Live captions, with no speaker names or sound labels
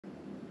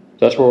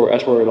that's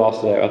where we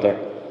lost it at right there.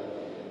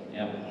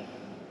 Yep.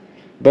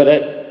 But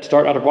that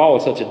starting out the wall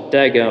was such a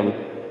daggum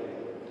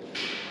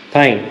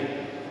pain.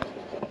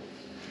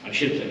 I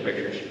should have took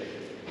pictures.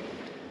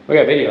 We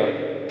got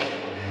video.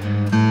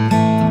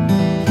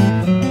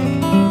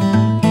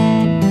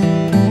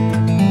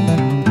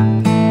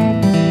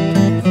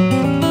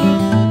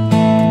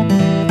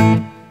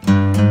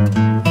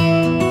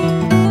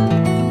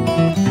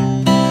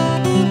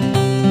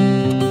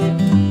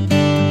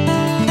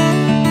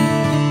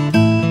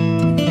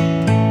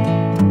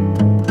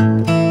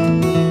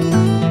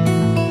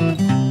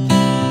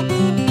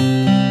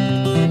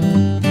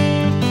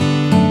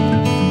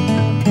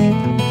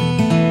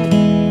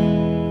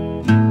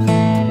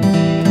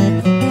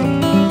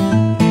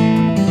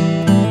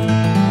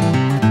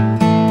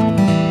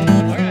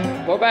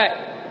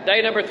 Back,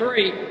 day number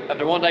 3 of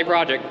the 1-day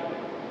project.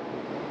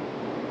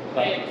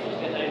 Day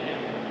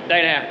and a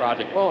half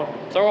project. Well,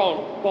 so we're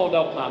on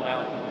double time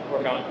now.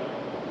 Working on it.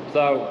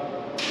 So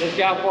this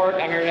guy's work.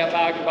 I'm here to help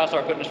out. About to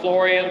start putting this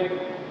floor in.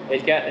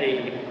 He's got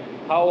the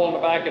hole in the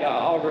back of the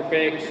auger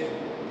fixed.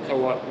 So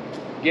we'll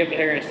give it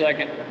here in a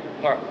second.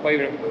 Start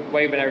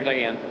waving everything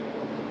in.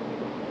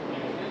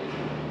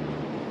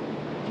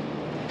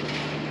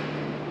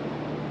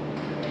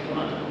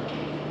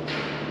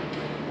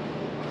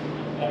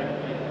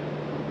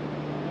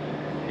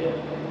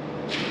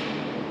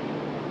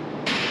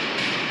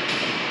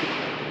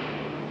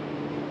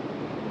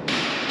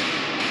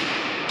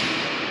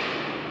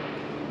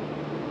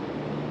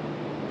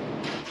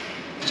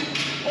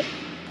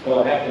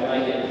 Well, I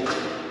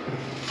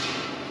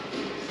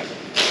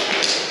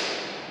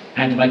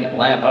have to make it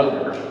lap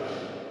over.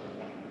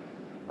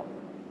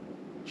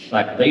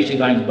 Like these two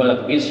things butt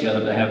up against each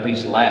other, they have a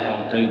piece of lap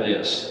onto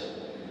this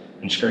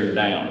and screw it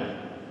down.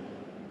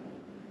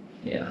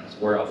 Yeah, it's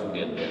wear off a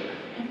good bit.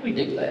 How do we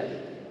do that?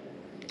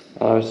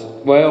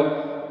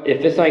 Well,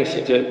 if this thing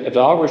shifted, if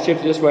the auger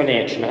shifted this way 1.5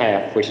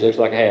 inches, which looks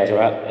like it has,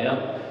 right?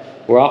 Yeah.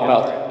 We're off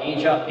about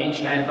inch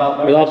and a half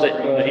off. We lost it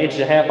 1.5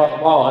 inches off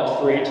the wall.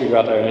 That's 3 inches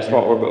right there. And that's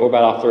what we're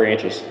about off 3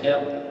 inches.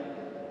 Yep.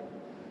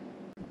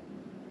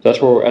 That's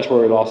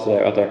where we lost it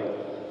at right there.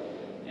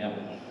 Yep.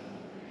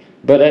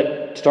 But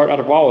that starting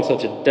out the wall was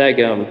such a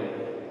daggum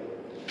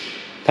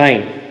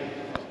pain.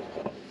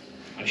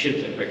 I should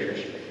have took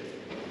pictures.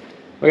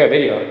 We got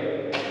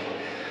video.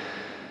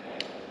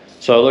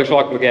 So it looks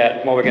like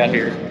what we got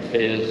here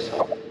is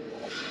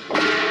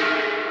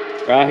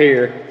right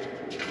here.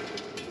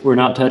 We're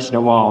not touching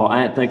the wall.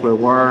 I didn't think we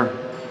were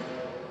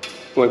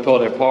when we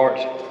pulled it apart.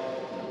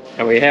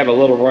 And we have a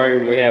little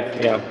room. We have,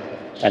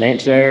 1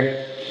 inch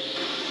there.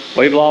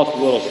 We've lost a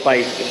little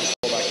space to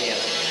pull back in.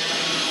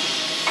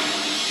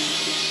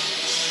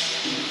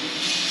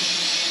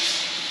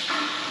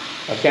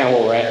 That's kind of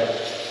where we're at.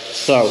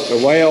 So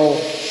the well,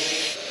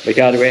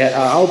 because we had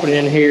our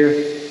opening in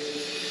here,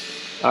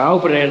 our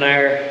opening in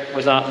there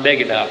was not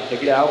big enough. To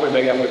get our opening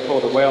big enough, we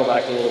pulled the well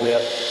back a little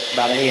bit,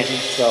 about 1 inch.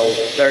 So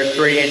there's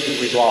 3 inches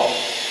we've lost.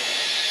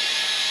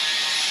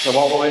 So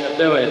what we'll end up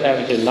doing is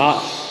having to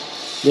knock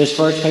this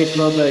first piece a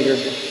little bigger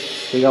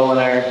to go in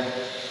there,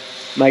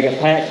 make a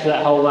patch to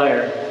that hole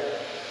there,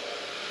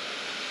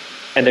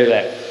 and do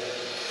that.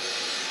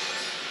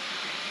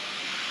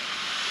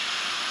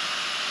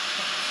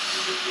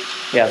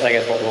 Yeah, I think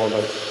that's what we're going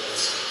to do.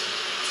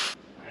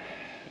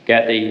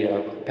 Got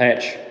the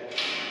patch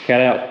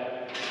cut out,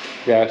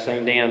 got it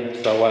seamed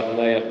in, so what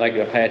they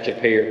get a patch up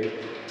here.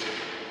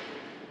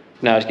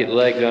 Now just get the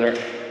legs under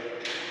it.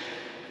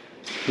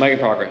 Making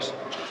progress.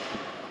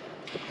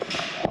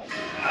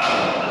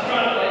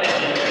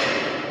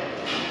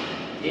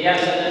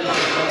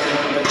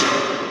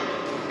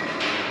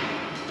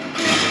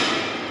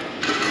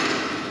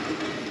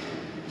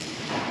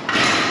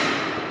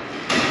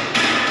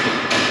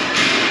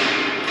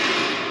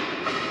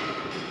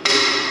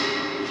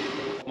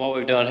 What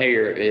we've done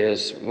here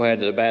is we had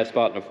the bad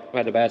spot in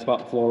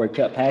the floor. We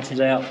cut patches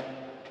out,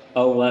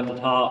 overlapped the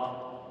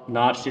top,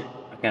 notched it,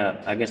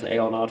 I guess an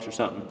L notch or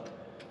something,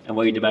 and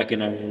weighed it back in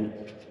there and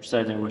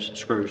set it in with some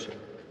screws.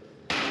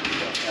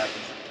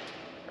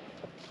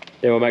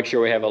 Then we'll make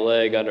sure we have a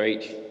leg under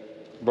each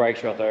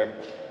brace right there,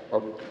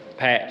 or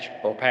patch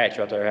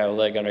right there. Have a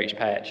leg under each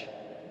patch,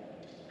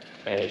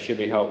 and it should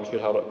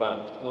hold up fine.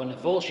 When the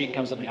full sheet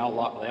comes in, they're all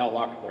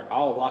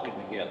locking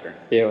together.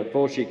 Yeah, when the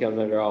full sheet comes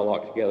in, they're all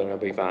locked together, and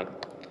it'll be fine.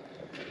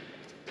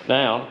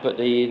 Now, put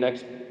the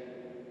next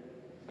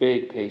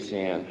big piece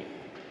in.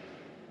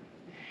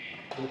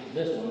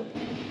 This one.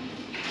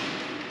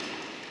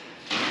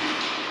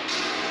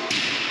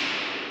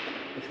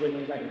 Which we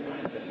make a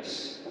tiny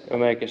piece.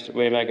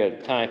 We make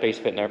a tiny piece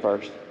fit in there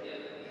first.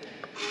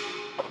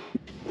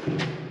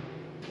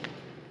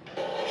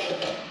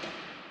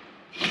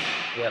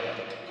 Yep.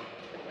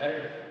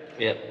 Better?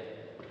 Yep.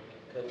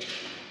 Good.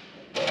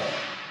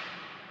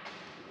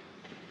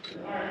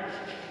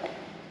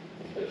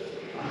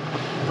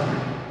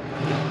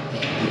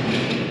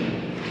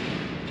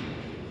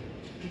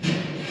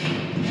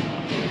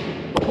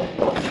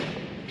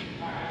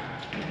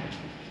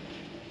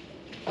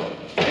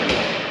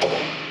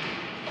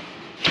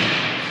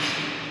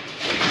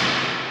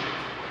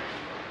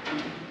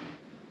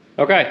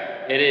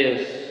 Okay, it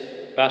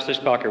is about 6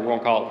 o'clock here. We're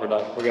gonna call it for the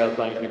day. We got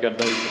things we gotta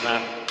do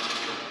tonight.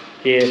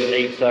 Kids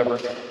eat supper.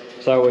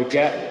 So we've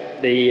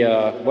got the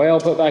well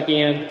put back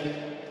in,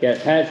 got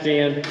it patched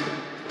in,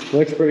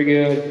 looks pretty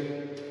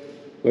good.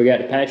 We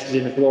got the patches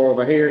in the floor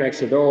over here next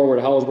to the door where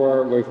the holes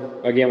were.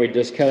 We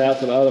just cut out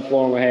some other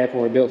flooring we had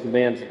when we built some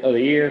bins the other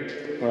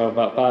year, well,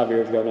 about 5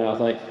 years ago now, I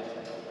think.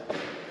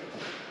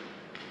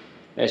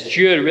 It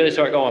should really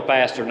start going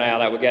faster now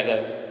that we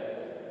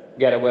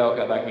got a well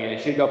cut back in.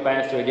 It should go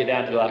faster to get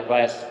down to like the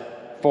last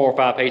 4 or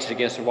 5 pieces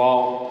against the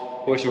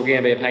wall, which will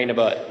again be a pain in the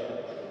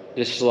butt.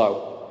 Just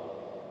slow.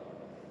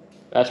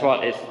 That's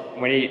what it's,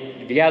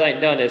 if you guys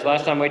ain't done this,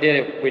 last time we did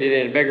it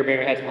in a bigger bin.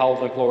 We had some holes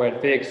in the floor we had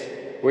to fix.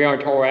 We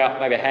only tore out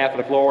maybe half of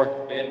the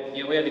floor.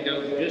 Yeah, we had to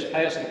go just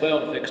past the well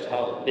to fix the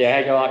hole. Yeah, I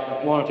had to go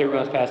like 1 or 2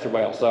 runs past the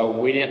well. So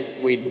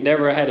we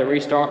never had to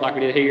restart like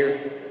we did here,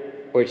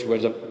 which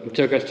was it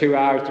took us 2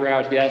 hours, 3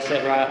 hours to get that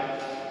set right.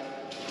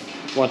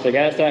 Once they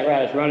got it set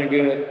right, it's running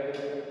good.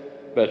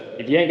 But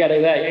if you ain't got to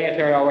do that, you ain't got to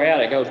tear it all the way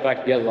out. It goes back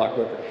together a lot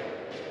quicker.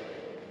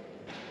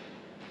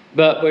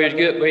 But we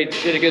did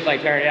a good thing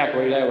tearing it out.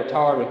 We were able to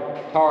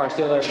tar and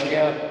seal everything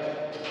up.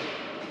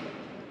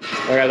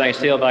 Everything's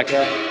sealed back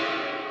up.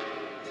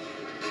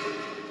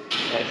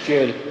 It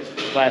should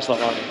last a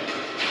lot longer.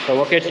 So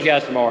we'll catch you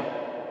guys tomorrow.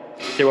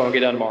 See what we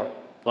get done tomorrow.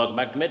 Welcome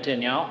back to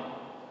Mid-10, y'all.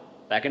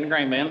 Back in the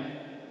grain bin.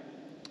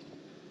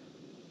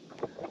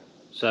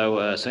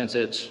 So since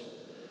it's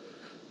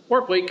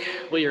work week,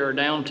 we are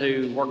down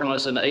to working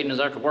less than 8 hours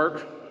after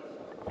work.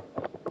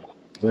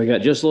 We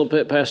got just a little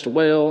bit past the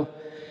well.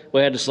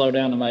 We had to slow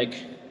down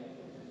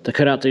to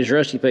cut out these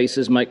rusty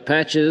pieces, make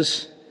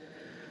patches.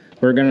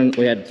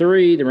 We had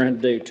 3, then we're gonna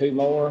do 2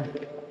 more.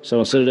 So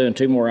instead of doing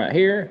 2 more right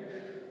here,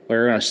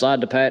 we're gonna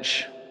slide the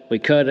patch. We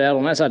cut it out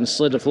on that side and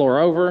slid the floor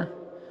over.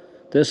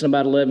 This in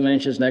about 11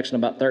 inches, next in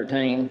about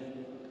 13.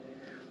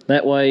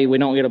 That way we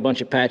don't get a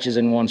bunch of patches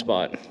in one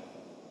spot.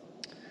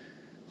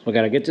 So we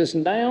gotta get this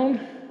one down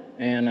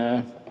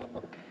and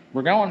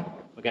we're going.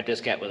 We got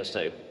this cat with us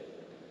too.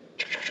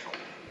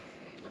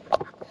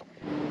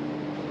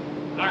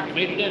 All right, we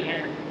made it in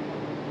here.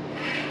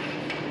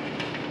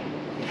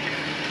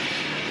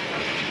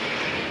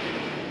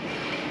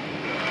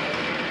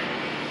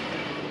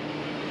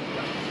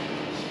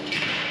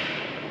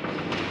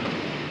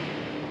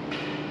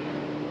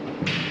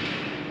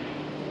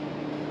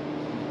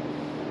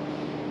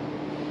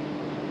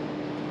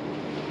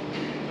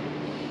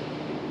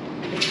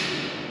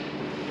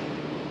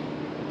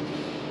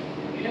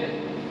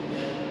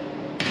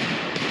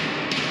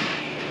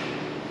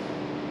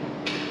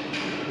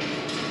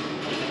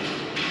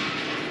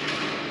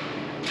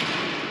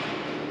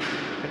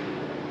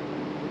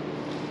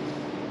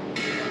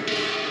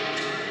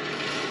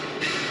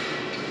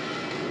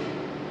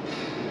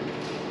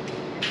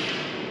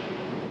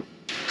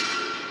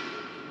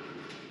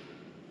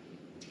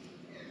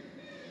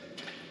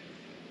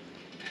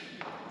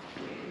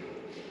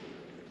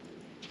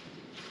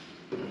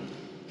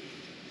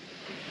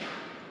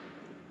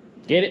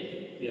 Get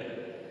it? Yeah.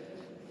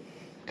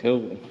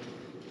 Cool.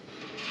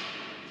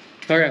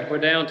 Okay, we're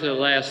down to the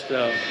last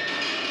 1,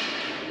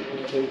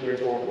 2, 3,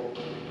 4,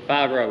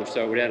 5 rows,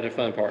 so we're down to the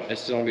fun part.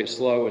 It's gonna get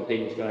slow and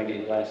he's gonna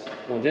get the last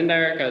ones in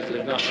there because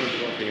there's not room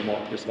to work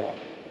anymore. Just stop.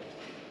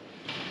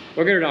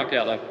 We'll get her knocked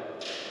out though.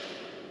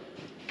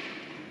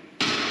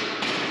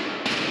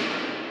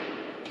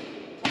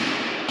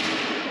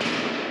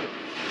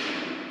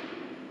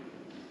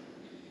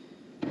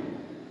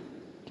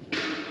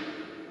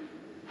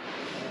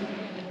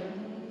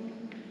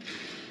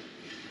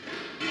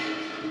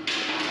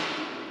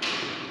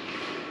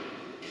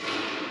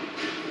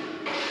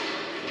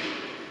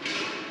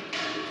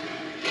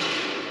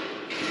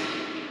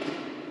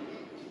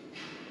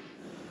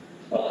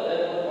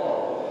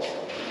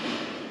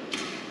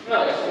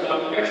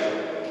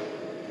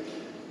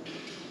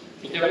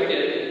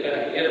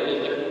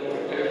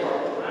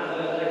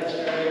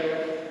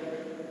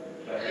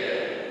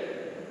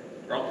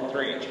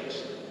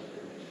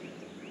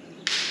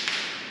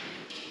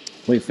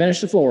 We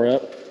finished the floor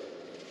up.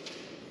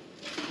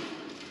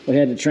 We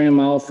had to trim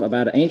off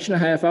about 1.5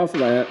 inches off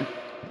of that.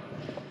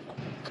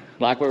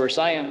 Like we were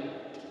saying,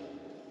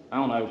 I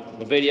don't know,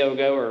 a video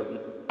ago or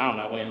I don't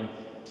know when,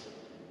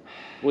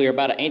 we were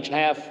about 1.5 inches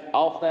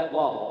off that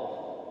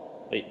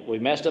wall. We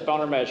messed up on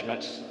our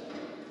measurements,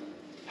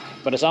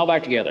 but it's all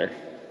back together.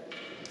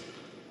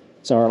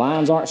 So our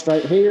lines aren't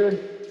straight here.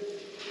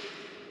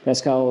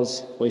 That's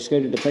because we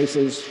scooted the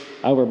pieces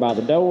over by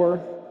the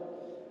door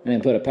and then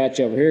put a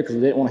patch over here because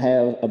we didn't want to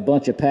have a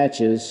bunch of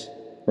patches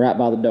right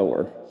by the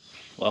door.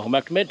 Welcome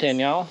back to Mid-10,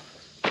 y'all.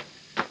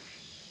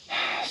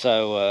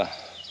 So, a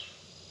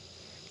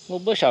little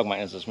bush hog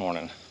maintenance this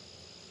morning.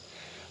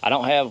 I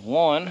don't have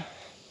 1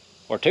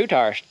 or 2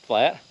 tires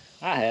flat.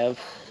 I have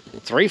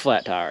 3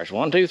 flat tires,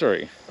 1, 2,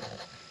 3.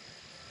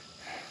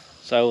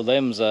 So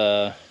them's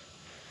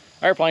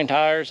airplane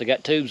tires. They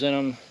got tubes in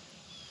them.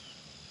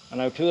 I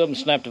know 2 of them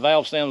snapped the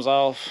valve stems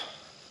off,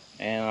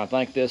 and I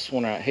think this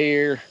one right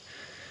here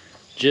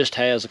just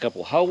has a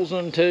couple of holes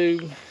in the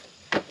tube.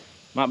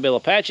 Might be able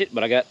to patch it,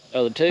 but I got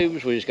other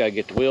tubes. We just gotta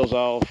get the wheels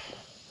off.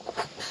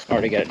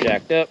 Already got it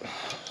jacked up.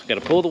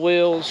 Gotta pull the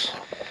wheels,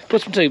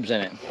 put some tubes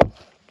in it.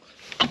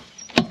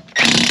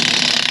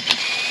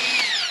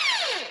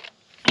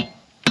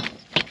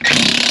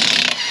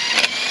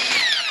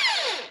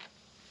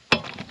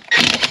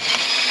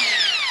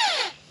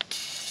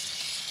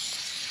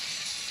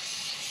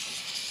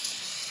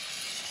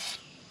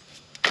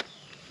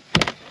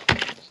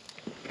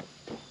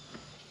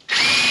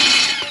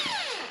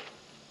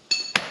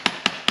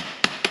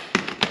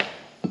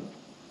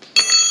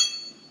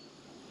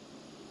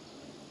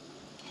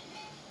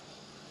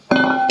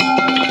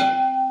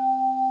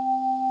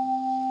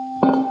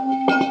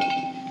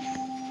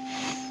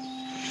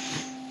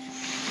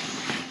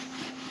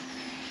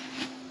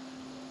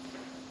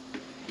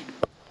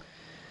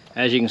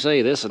 As you can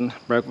see, this one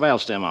broke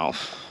valve stem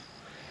off.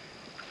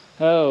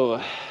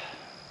 Oh,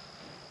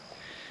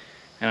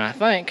 and I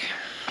think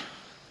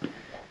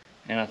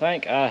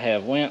I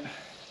have went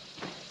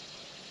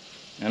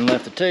and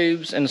left the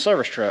tubes in the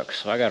service truck,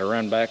 so I got to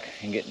run back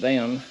and get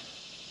them.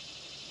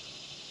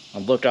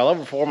 I've looked all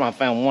over for them. I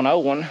found one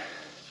old one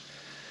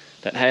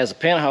that has a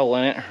pinhole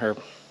in it, or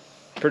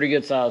pretty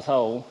good sized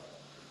hole.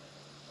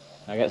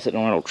 I got sitting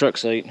on an old truck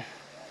seat.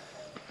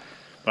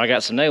 But I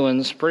got some new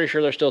ones. Pretty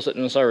sure they're still sitting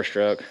in the service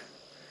truck.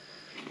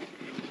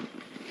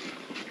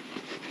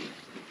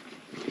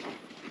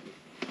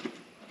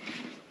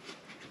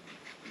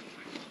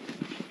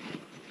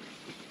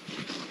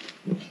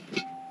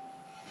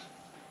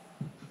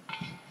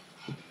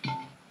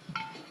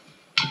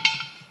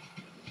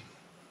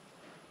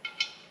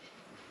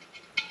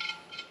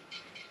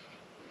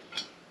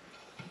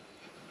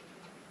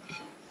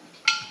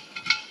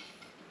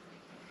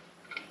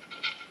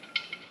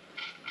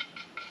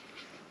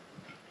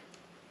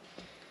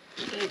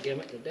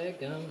 Dadgummit, the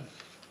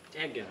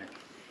dadgummit.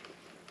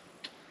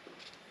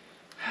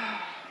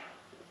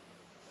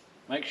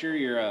 Make sure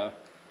your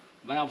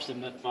valve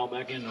stem doesn't fall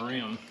back in the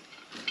rim.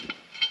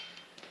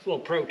 It's a little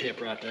pro tip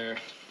right there.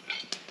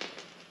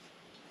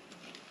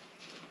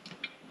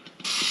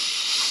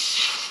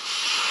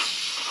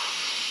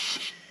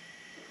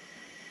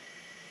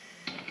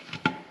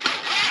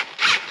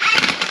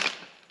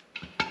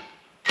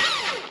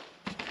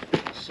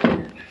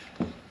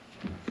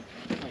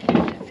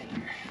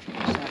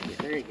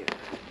 There you go.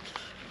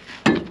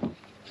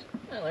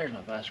 Well, there's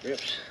my vice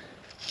grips.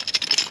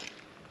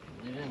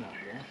 Leave them out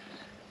here.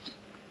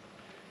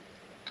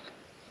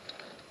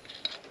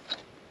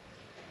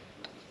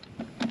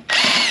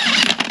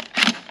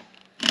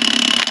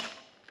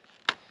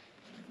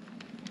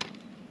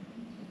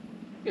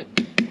 Good.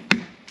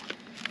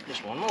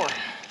 Just one more.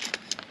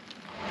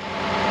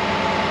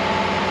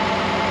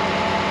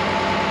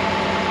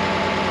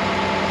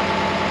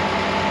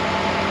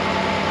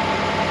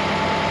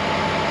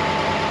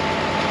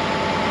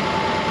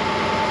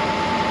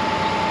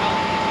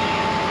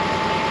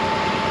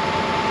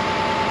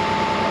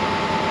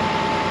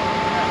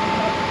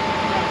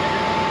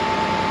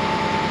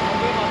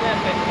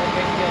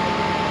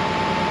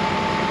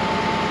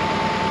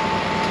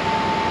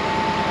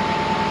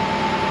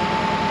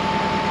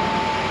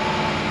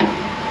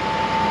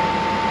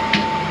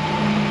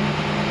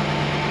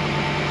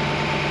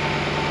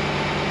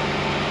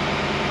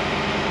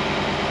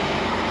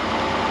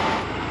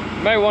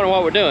 You may wonder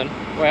what we're doing.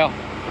 Well,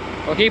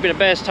 we're keeping the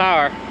best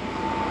tire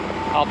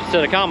off the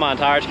set of combine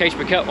tires in case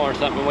we cut one or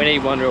something. We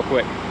need one real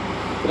quick.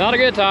 Not a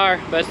good tire,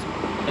 but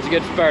it's a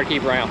good spare to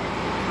keep around.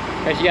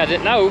 In case you guys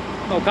didn't know,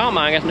 old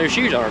combine got some new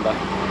shoes on her today.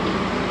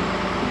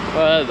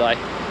 Well, the other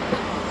day.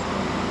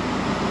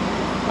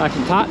 Got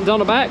some Titans on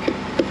the back.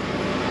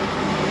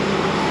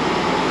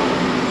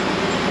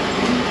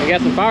 We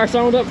got some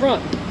Firestones up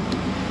front.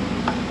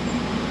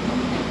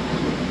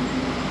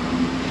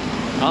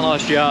 I don't know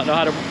if y'all know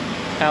how to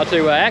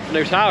act with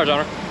new tires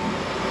on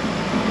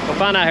her. We'll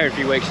find out here in a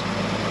few weeks.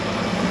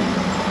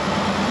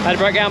 Had to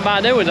break down and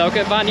buy new ones though,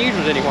 couldn't find used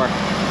ones anywhere.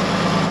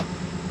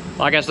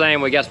 Like I was saying,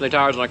 we got some new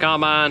tires on the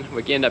combine.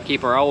 We can end up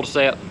keeping our old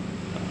set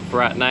for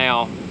right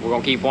now. We're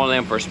gonna keep one of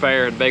them for a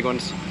spare, the big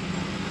ones.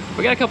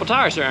 We got a couple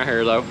tires around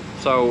here though,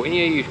 so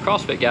any of you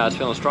CrossFit guys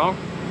feeling strong,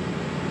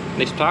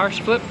 need some tires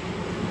to flip?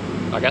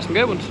 I got some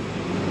good ones.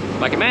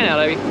 Make a man out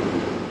of you.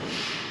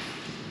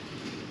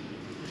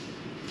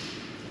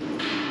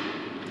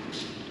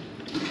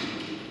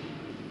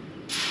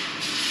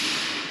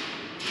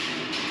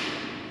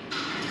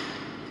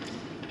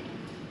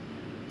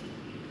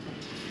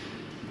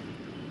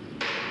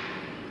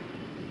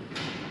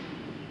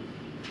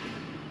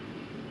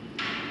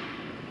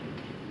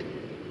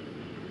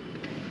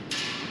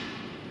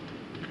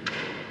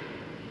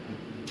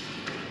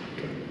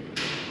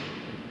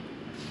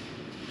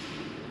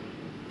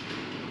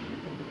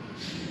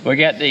 We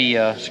got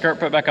the skirt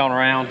put back on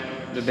around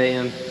the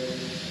bend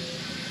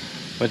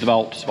with the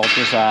bolts to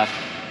the side.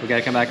 We got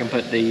to come back and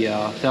put the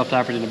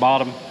self-tappers in the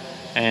bottom,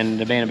 and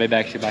the bend will be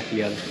back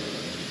together.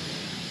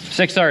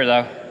 6:30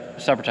 though,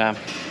 supper time.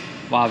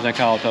 Bob's gonna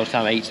call till it's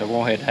time to eat, so we're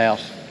gonna head to the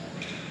house.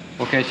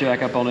 We'll catch you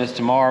back up on this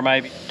tomorrow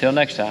maybe. Till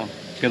next time,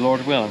 good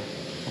Lord's willing.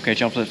 We'll catch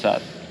you on the flip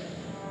side.